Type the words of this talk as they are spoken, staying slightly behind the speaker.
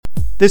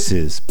This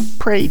is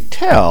Pray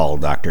Tell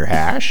Dr.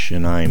 Hash,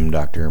 and I'm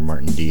Dr.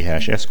 Martin D.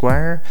 Hash,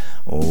 Esquire,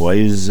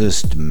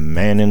 wisest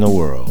man in the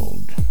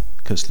world.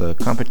 'Cause the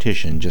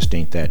competition just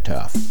ain't that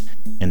tough.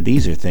 And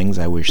these are things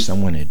I wish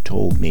someone had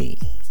told me.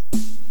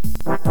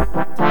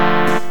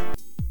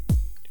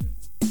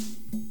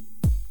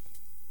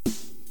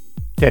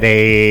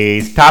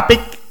 Today's topic: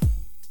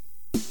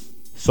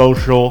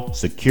 Social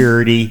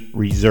Security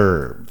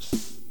reserves.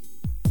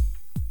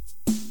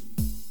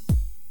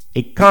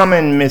 A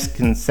common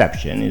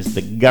misconception is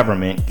the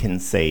government can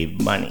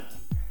save money,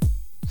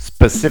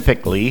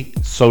 specifically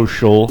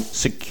Social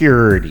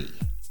Security,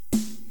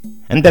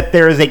 and that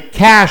there is a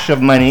cache of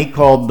money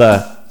called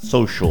the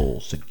Social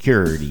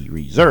Security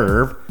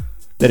Reserve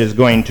that is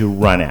going to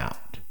run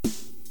out.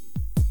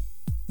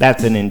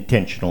 That's an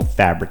intentional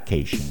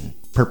fabrication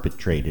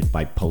perpetrated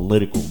by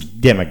political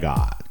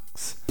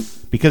demagogues,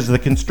 because the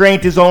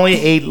constraint is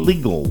only a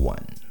legal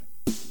one.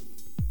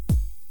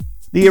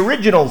 The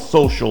original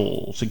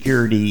Social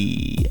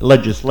Security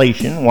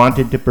legislation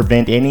wanted to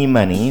prevent any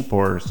money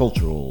for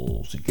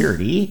Social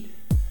Security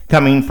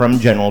coming from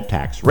general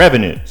tax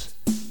revenues.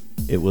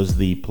 It was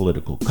the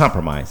political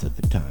compromise at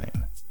the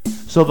time.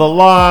 So the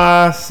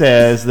law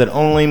says that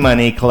only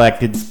money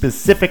collected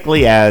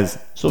specifically as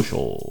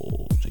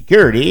Social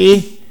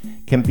Security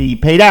can be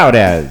paid out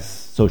as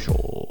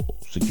Social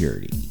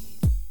Security.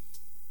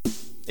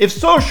 If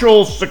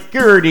Social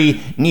Security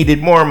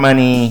needed more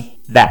money,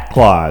 that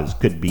clause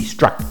could be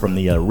struck from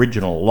the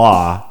original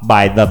law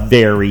by the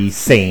very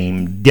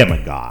same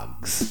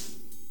demagogues.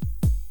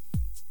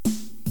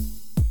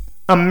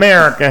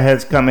 America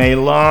has come a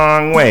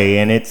long way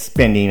in its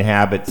spending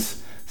habits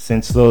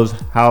since those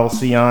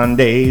halcyon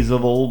days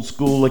of old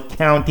school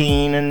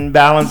accounting and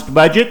balanced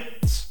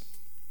budgets.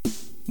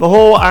 The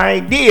whole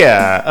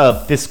idea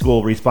of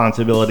fiscal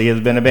responsibility has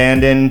been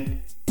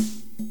abandoned.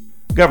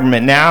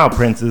 Government now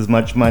prints as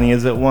much money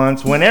as it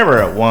wants,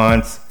 whenever it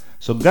wants,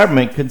 so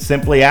government could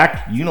simply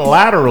act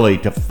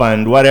unilaterally to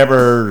fund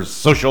whatever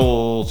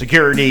Social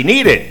Security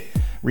needed,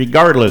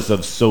 regardless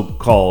of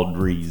so-called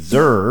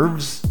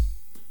reserves.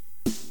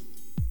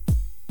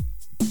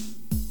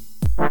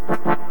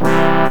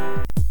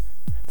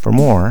 For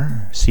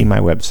more, see my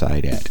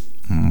website at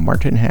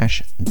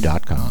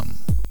martinhash.com.